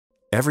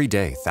Every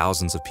day,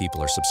 thousands of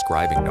people are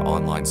subscribing to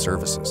online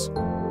services,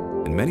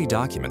 and many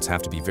documents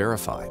have to be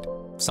verified.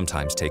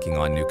 Sometimes taking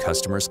on new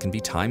customers can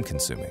be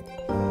time-consuming,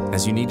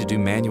 as you need to do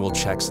manual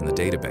checks in the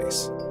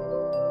database.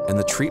 And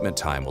the treatment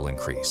time will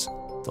increase.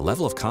 The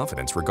level of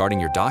confidence regarding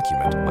your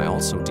document might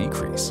also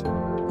decrease.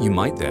 You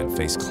might then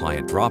face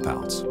client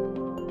dropouts.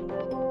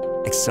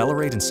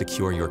 Accelerate and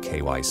secure your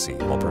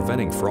KYC while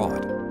preventing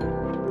fraud.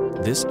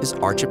 This is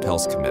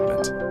Archipels'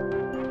 commitment.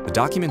 The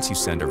documents you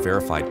send are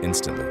verified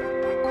instantly,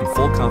 in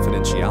full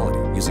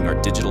confidentiality using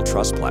our digital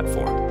trust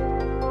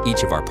platform.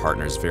 Each of our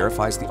partners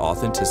verifies the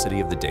authenticity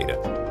of the data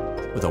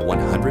with a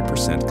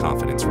 100%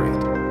 confidence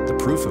rate. The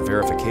proof of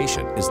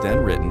verification is then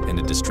written in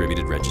a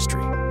distributed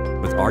registry.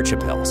 With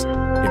Archipels,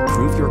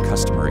 improve your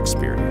customer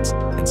experience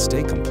and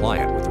stay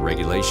compliant with the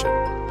regulation.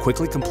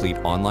 Quickly complete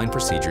online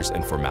procedures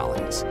and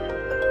formalities.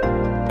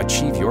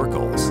 Achieve your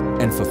goals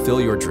and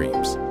fulfill your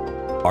dreams.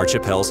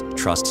 Archipels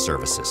Trust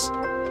Services.